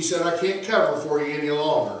 He said, I can't cover for you any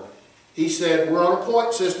longer. He said, we're on a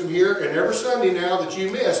point system here, and every Sunday now that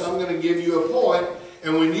you miss, I'm going to give you a point,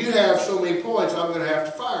 and when you have so many points, I'm going to have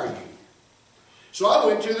to fire you. So I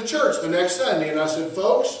went to the church the next Sunday, and I said,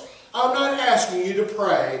 folks, I'm not asking you to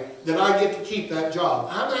pray that I get to keep that job.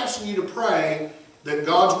 I'm asking you to pray that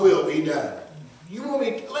God's will be done. You want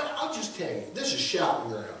me to, I'll just tell you, this is shouting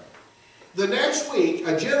ground. The next week,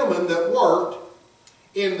 a gentleman that worked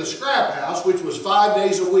in the scrap house, which was 5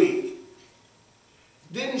 days a week,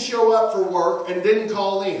 didn't show up for work and didn't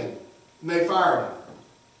call in. And they fired him.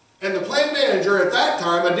 And the plant manager at that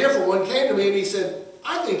time, a different one, came to me and he said,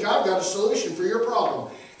 I think I've got a solution for your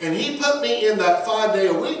problem. And he put me in that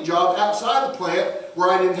 5-day-a-week job outside the plant where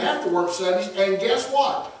I didn't have to work Sundays. And guess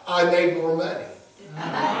what? I made more money.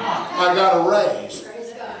 I got a raise.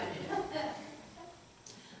 Praise God.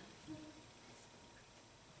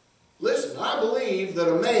 Listen, I believe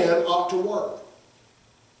that a man ought to work.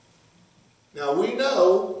 Now we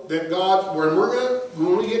know that God,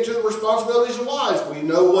 when we get to the responsibilities of wives, we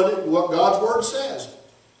know what God's Word says.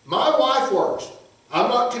 My wife works. I'm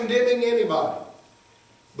not condemning anybody.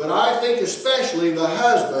 But I think especially the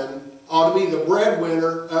husband ought to be the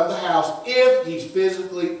breadwinner of the house if he's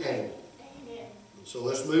physically able. Amen. So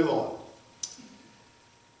let's move on.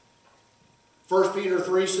 1 Peter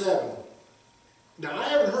 3:7. Now, I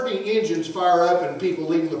haven't heard any engines fire up and people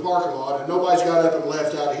leaving the parking lot, and nobody's got up and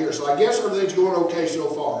left out of here. So I guess everything's going okay so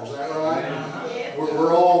far. Is that right? Yeah.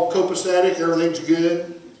 We're all copacetic. Everything's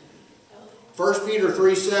good. 1 Peter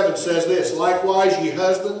 3:7 says this, likewise, ye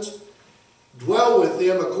husbands, dwell with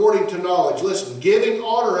them according to knowledge. Listen, giving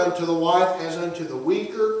honor unto the wife as unto the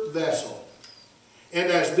weaker vessel,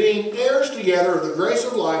 and as being heirs together of the grace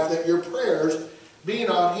of life, that your prayers be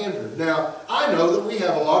not hindered. Now, I know that we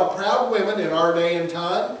have a lot of proud women in our day and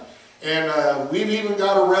time, and we've even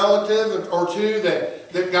got a relative or two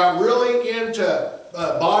that got really into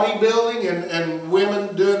bodybuilding and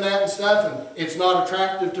women doing that and stuff, and it's not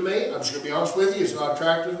attractive to me. I'm just going to be honest with you, it's not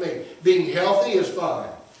attractive to me. Being healthy is fine.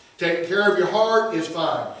 Taking care of your heart is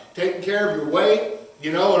fine. Taking care of your weight,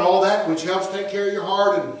 and all that, which helps take care of your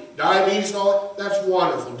heart and diabetes and all that, that's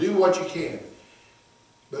wonderful. Do what you can.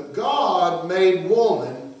 But God made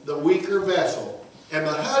woman the weaker vessel, and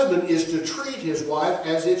the husband is to treat his wife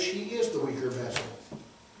as if she is the weaker vessel.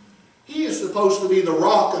 He is supposed to be the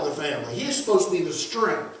rock of the family. He is supposed to be the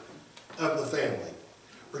strength of the family.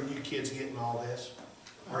 Are you kids getting all this?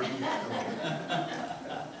 Are you? Okay.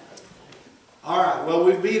 All right, well,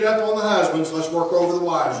 we've beat up on the husbands. Let's work over the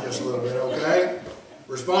wives just a little bit, okay?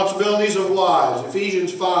 Responsibilities of wives.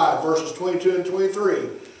 Ephesians 5, verses 22 and 23.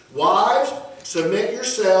 Wives, submit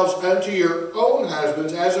yourselves unto your own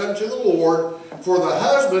husbands as unto the Lord, for the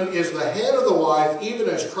husband is the head of the wife, even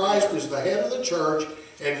as Christ is the head of the church,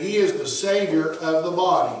 and he is the Savior of the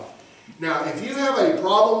body. Now, if you have a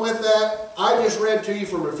problem with that, I just read to you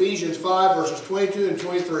from Ephesians 5, verses 22 and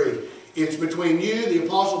 23. It's between you, the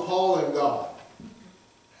Apostle Paul, and God.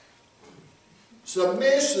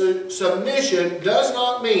 Submission does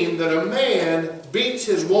not mean that a man beats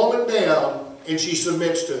his woman down and she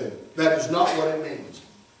submits to him. That is not what it means.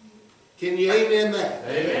 Can you amen that?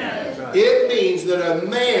 Amen. It means that a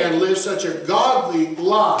man lives such a godly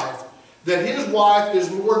life that his wife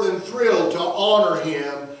is more than thrilled to honor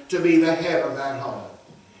him to be the head of that home.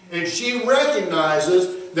 And she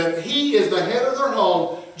recognizes that he is the head of their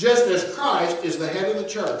home just as Christ is the head of the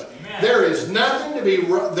church. Amen. There is nothing to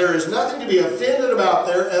be offended about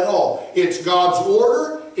there at all. It's God's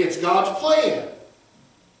order. It's God's plan.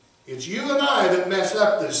 It's you and I that mess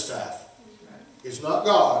up this stuff. It's not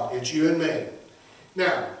God. It's you and me.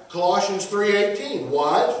 Now, Colossians 3:18.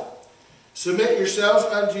 Wives, submit yourselves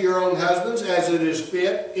unto your own husbands as it is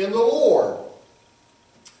fit in the Lord.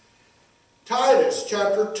 Titus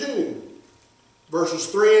chapter 2, verses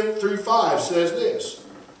 3 through 5 says this.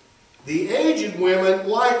 The aged women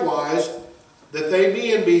likewise, that they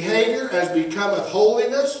be in behavior as becometh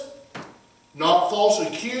holiness, not false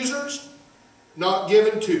accusers, not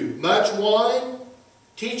given to much wine,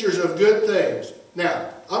 teachers of good things. Now,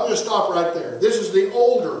 I'm going to stop right there. This is the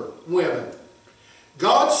older women.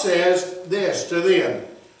 God says this to them.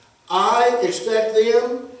 I expect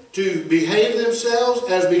them to behave themselves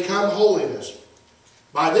as become holiness.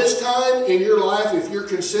 By this time in your life, if you're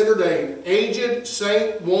considered an aged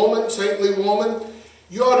saintly woman,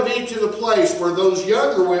 you ought to be to the place where those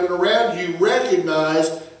younger women around you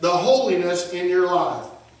recognize the holiness in your life.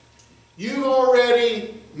 You've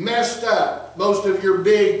already messed up most of your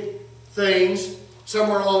big things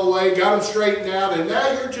somewhere along the way, got them straightened out, and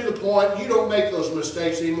now you're to the point you don't make those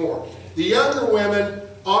mistakes anymore. The younger women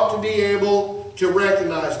ought to be able to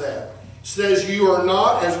recognize that. It says you are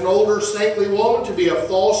not, as an older saintly woman, to be a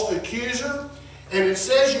false accuser, and it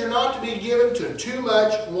says you're not to be given to too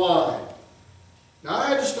much wine. Now I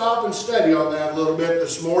had to stop and study on that a little bit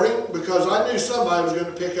this morning because I knew somebody was going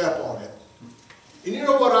to pick up on it. And you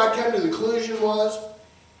know what I came to the conclusion was?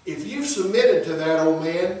 If you've submitted to that old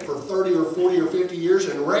man for 30 or 40 or 50 years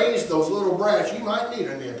and raised those little brats, you might need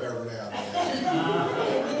a nip every now and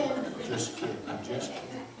then. Just kidding, just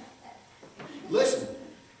kidding. Listen,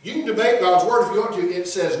 you can debate God's Word if you want to. It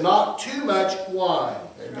says not too much wine.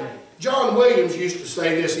 Amen. John Williams used to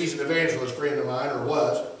say this. He's an evangelist friend of mine, or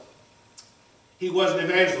was. He was an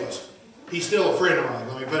evangelist. He's still a friend of mine,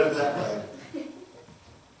 let me put it that way.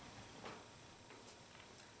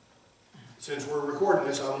 Since we're recording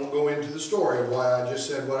this, I won't go into the story of why I just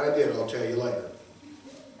said what I did. I'll tell you later.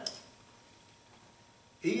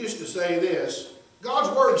 He used to say this. God's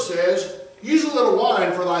Word says, use a little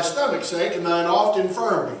wine for thy stomach's sake and thine oft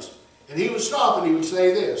infirmities. And he would stop and he would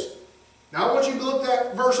say this. Now I want you to look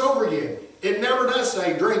that verse over again. It never does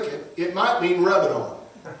say drink it. It might mean rub it on.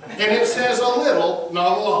 And it says a little,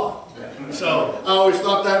 not a lot. So I always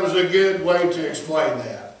thought that was a good way to explain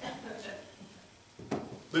that.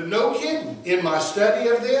 But no kidding, in my study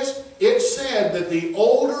of this, it said that the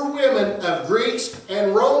older women of Greeks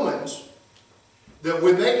and Romans, that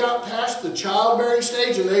when they got past the childbearing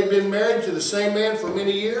stage and they'd been married to the same man for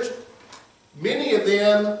many years, many of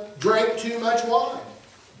them drank too much wine.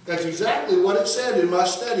 That's exactly what it said in my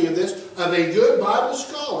study of this, of a good Bible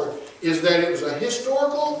scholar, is that it was a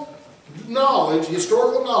historical knowledge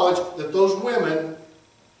that those women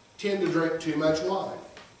tend to drink too much wine.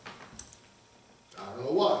 I don't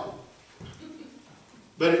know why.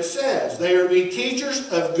 But it says, they are to be teachers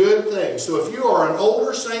of good things. So if you are an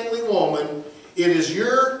older saintly woman, it is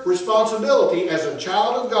your responsibility as a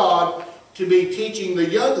child of God to be teaching the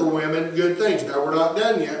younger women good things. Now we're not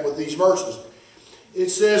done yet with these verses. It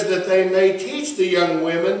says that they may teach the young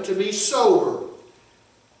women to be sober,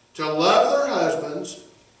 to love their husbands,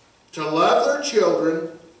 to love their children,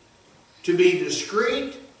 to be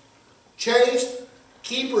discreet, chaste,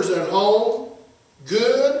 keepers at home,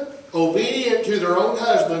 good, obedient to their own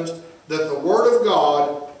husbands, that the word of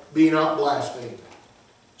God be not blasphemed.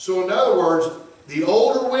 So in other words, the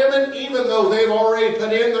older women, even though they've already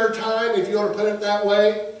put in their time, if you want to put it that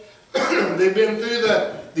way, they've been through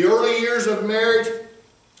the early years of marriage,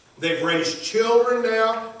 they've raised children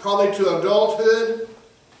now, probably to adulthood.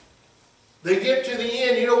 They get to the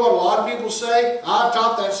end, you know what a lot of people say? I've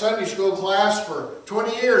taught that Sunday school class for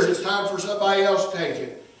 20 years, it's time for somebody else to take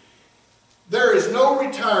it. There is no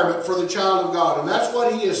retirement for the child of God, and that's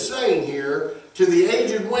what he is saying here to the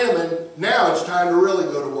aged women. Now it's time to really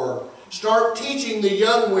go to work. Start teaching the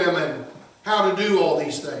young women how to do all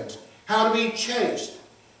these things. How to be chaste.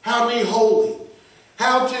 How to be holy.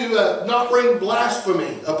 How to not bring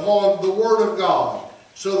blasphemy upon the Word of God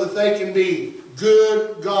so that they can be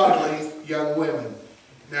good, godly young women.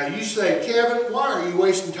 Now you say, Kevin, why are you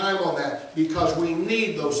wasting time on that? Because we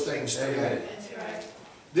need those things today. That's right.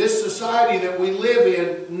 This society that we live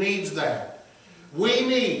in needs that. We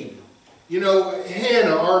need, you know,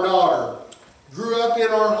 Hannah, our daughter, grew up in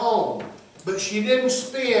our home. but she didn't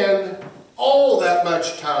spend all that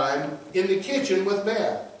much time in the kitchen with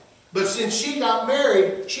Beth. But since she got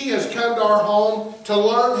married, she has come to our home to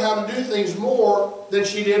learn how to do things more than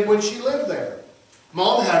she did when she lived there.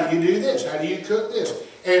 Mom, how do you do this? How do you cook this?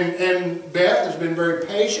 And Beth has been very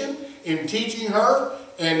patient in teaching her.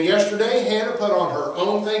 And yesterday, Hannah put on her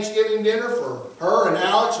own Thanksgiving dinner for her and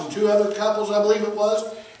Alex and 2 other couples, I believe it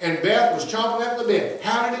was. And Beth was chomping at the bit.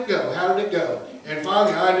 How did it go? How did it go? And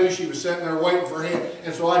finally, I knew she was sitting there waiting for Hannah.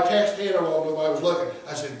 And so I texted Hannah while nobody was looking.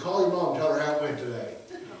 I said, call your mom and tell her how it went today.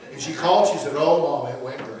 And she called. She said, oh, Mom, it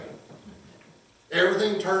went great.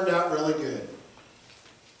 Everything turned out really good.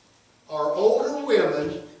 Our older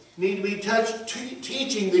women need to be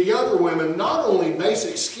teaching the younger women not only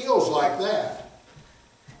basic skills like that,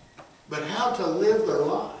 but how to live their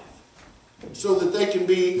life so that they can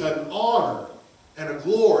be an honor and a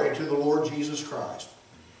glory to the Lord Jesus Christ.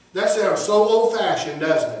 That sounds so old-fashioned,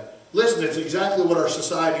 doesn't it? Listen, it's exactly what our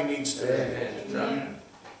society needs today. Amen.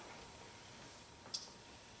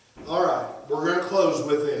 All right, we're going to close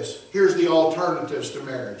with this. Here's the alternatives to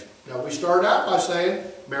marriage. Now, we started out by saying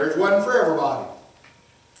marriage wasn't for everybody.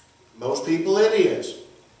 Most people it is.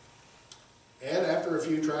 And after a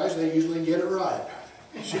few tries, they usually get it right.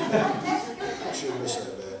 I shouldn't have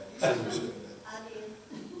said that.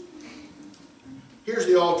 Here's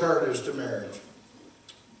the alternatives to marriage.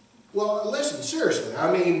 Well, listen, seriously.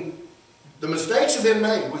 I mean, the mistakes have been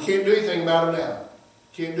made. We can't do anything about them now.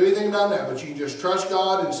 Can't do anything about that, but you can just trust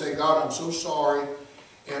God and say, God, I'm so sorry,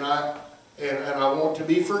 and I want to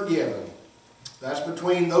be forgiven. That's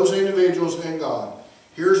between those individuals and God.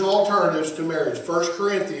 Here's alternatives to marriage. 1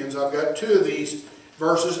 Corinthians, I've got 2 of these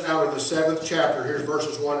verses out of the 7th chapter. Here's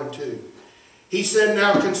verses 1 and 2. He said,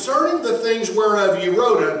 now concerning the things whereof you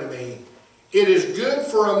wrote unto me, it is good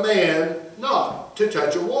for a man not to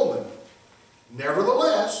touch a woman.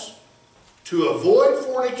 Nevertheless, to avoid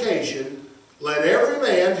fornication, let every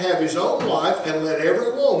man have his own wife, and let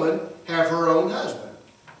every woman have her own husband.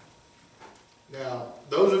 Now,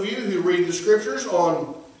 those of you who read the Scriptures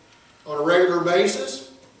on a regular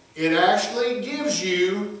basis, it actually gives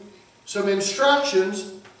you some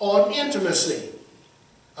instructions on intimacy,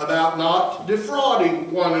 about not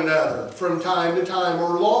defrauding one another from time to time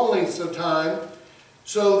or long lengths of time,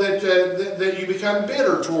 so that you become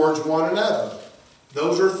bitter towards one another.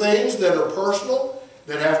 Those are things that are personal,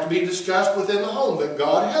 that have to be discussed within the home, but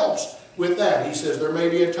God helps with that. He says there may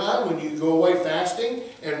be a time when you go away fasting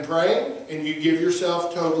and praying, and you give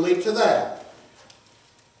yourself totally to that.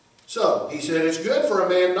 So, he said it's good for a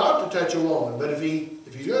man not to touch a woman, but if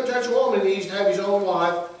he's going to touch a woman, he needs to have his own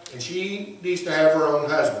wife, and she needs to have her own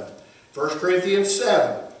husband. 1 Corinthians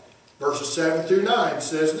 7, verses 7 through 9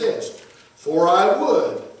 says this, for I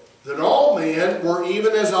would that all men were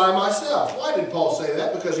even as I myself. Why did Paul say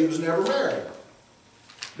that? Because he was never married.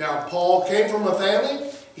 Now, Paul came from a family.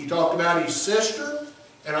 He talked about his sister,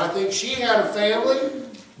 and I think she had a family,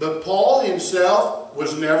 but Paul himself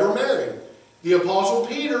was never married. The Apostle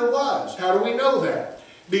Peter was. How do we know that?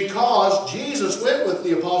 Because Jesus went with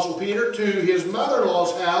the Apostle Peter to his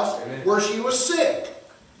mother-in-law's house where she was sick.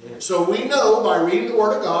 So we know by reading the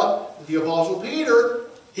Word of God that the Apostle Peter,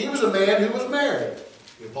 he was a man who was married.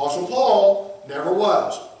 The Apostle Paul never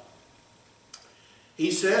was. He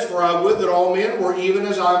says, for I would that all men were even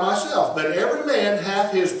as I myself. But every man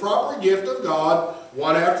hath his proper gift of God,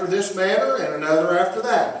 one after this manner, and another after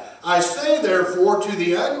that. I say therefore to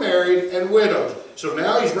the unmarried and widows. So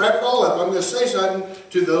now he's wrapped it all up. I'm going to say something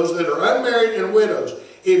to those that are unmarried and widows.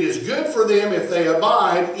 It is good for them if they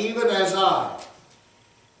abide even as I.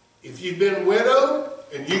 If you've been widowed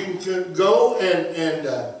and you can go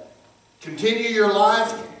and continue your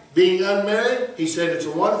life being unmarried, he said it's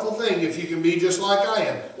a wonderful thing if you can be just like I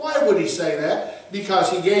am. Why would he say that?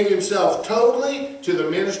 Because he gave himself totally to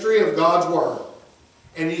the ministry of God's Word.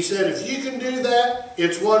 And he said if you can do that,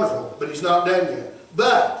 it's wonderful. But he's not done yet.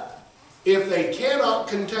 But if they cannot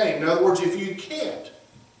contain, in other words, if you can't,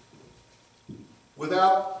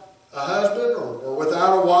 without a husband or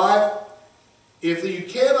without a wife, if you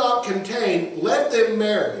cannot contain, let them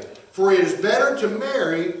marry. For it is better to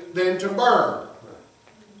marry than to burn.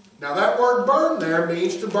 Now that word burn there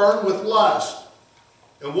means to burn with lust.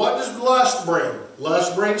 And what does lust bring?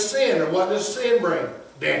 Lust brings sin. And what does sin bring?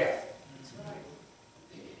 Death.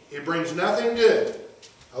 It brings nothing good.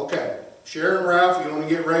 Okay. Sharon, Ralph, you want to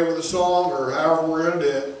get ready with a song or however we're going to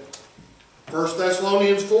do it. 1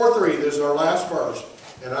 Thessalonians 4:3. This is our last verse.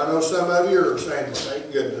 And I know some of you are saying,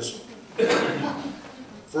 thank goodness.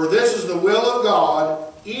 For this is the will of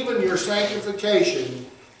God, even your sanctification,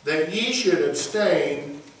 that ye should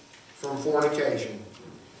abstain from fornication.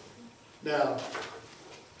 Now,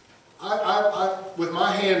 with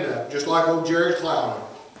my hand up, just like old Jerry Clower,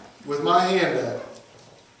 with my hand up,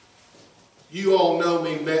 you all know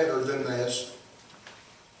me better than this.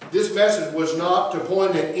 This message was not to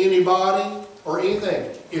point at anybody or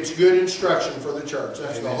anything. It's good instruction for the church.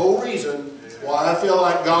 That's the whole reason why I feel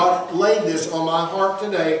like God laid this on my heart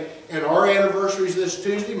today. And our anniversary is this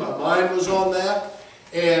Tuesday. My mind was on that.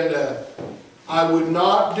 And I would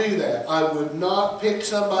not do that. I would not pick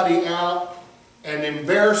somebody out and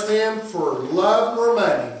embarrass them for love or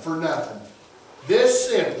money, for nothing. This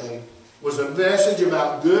simply was a message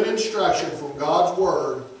about good instruction from God's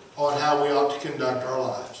Word on how we ought to conduct our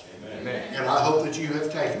lives. Amen. And I hope that you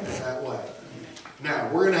have taken it that way. Now,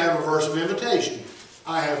 we're going to have a verse of invitation.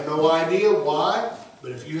 I have no idea why,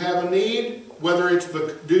 but if you have a need, whether it's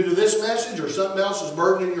due to this message or something else is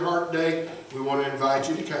burdening your heart today, we want to invite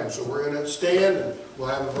you to come. So we're going to stand and we'll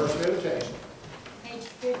have a verse of invitation. Page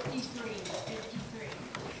 53.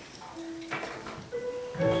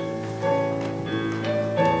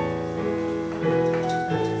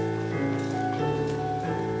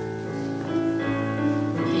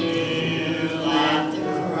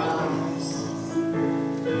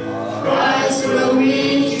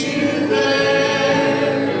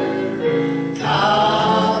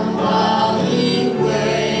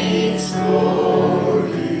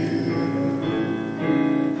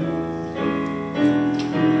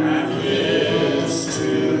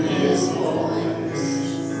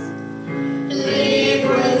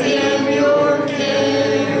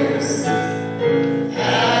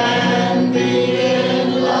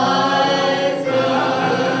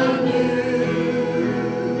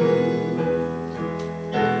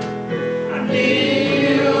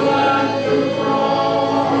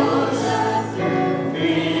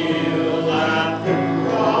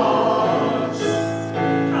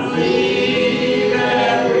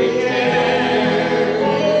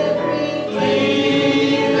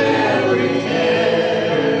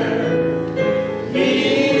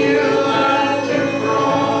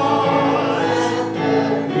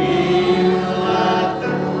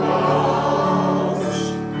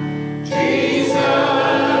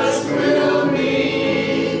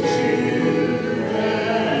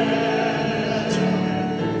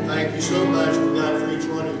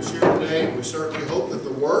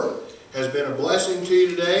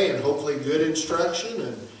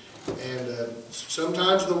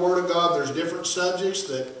 Sometimes the Word of God, there's different subjects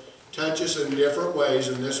that touch us in different ways,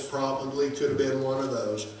 and this probably could have been one of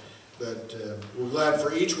those. But we're glad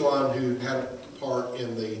for each one who had a part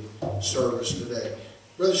in the service today.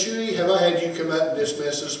 Brother Shuey, have I had you come up and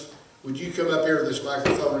dismiss us? Would you come up here to this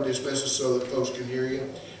microphone and dismiss us so that folks can hear you?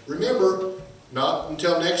 Remember, not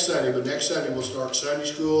until next Sunday, but next Sunday we'll start Sunday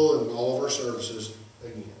school and all of our services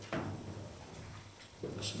again.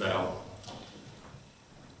 Let's bow.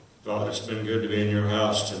 Father, it's been good to be in your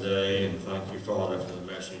house today, and thank you, Father, for the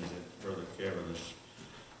message that Brother Kevin has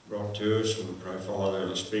brought to us. We pray, Father,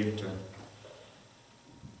 to speak to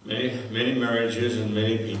many marriages and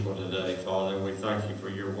many people today, Father. We thank you for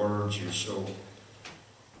your words. You're so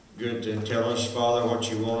good to tell us, Father,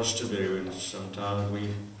 what you want us to do, and sometimes we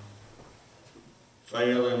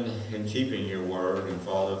fail in keeping your word. And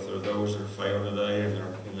Father, if there are those that fail today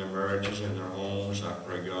in their marriages and their homes, I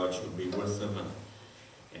pray, God, you would be with them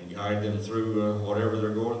and guide them through whatever they're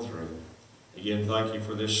going through. Again, thank you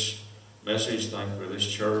for this message. Thank you for this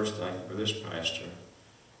church. Thank you for this pastor.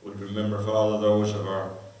 We'd remember, Father, those of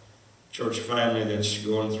our church family that's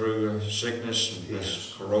going through sickness and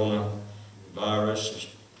this coronavirus.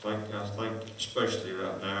 I think especially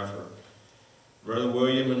right now for Brother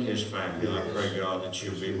William and his family. I pray, God, that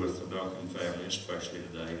you'll be with the Duncan family, especially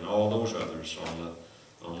today, and all those others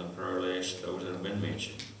on the prayer list, those that have been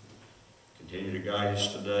mentioned. Continue to guide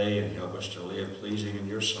us today and help us to live pleasing in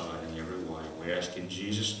your sight in every way. We ask in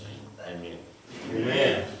Jesus' name. Amen. Amen.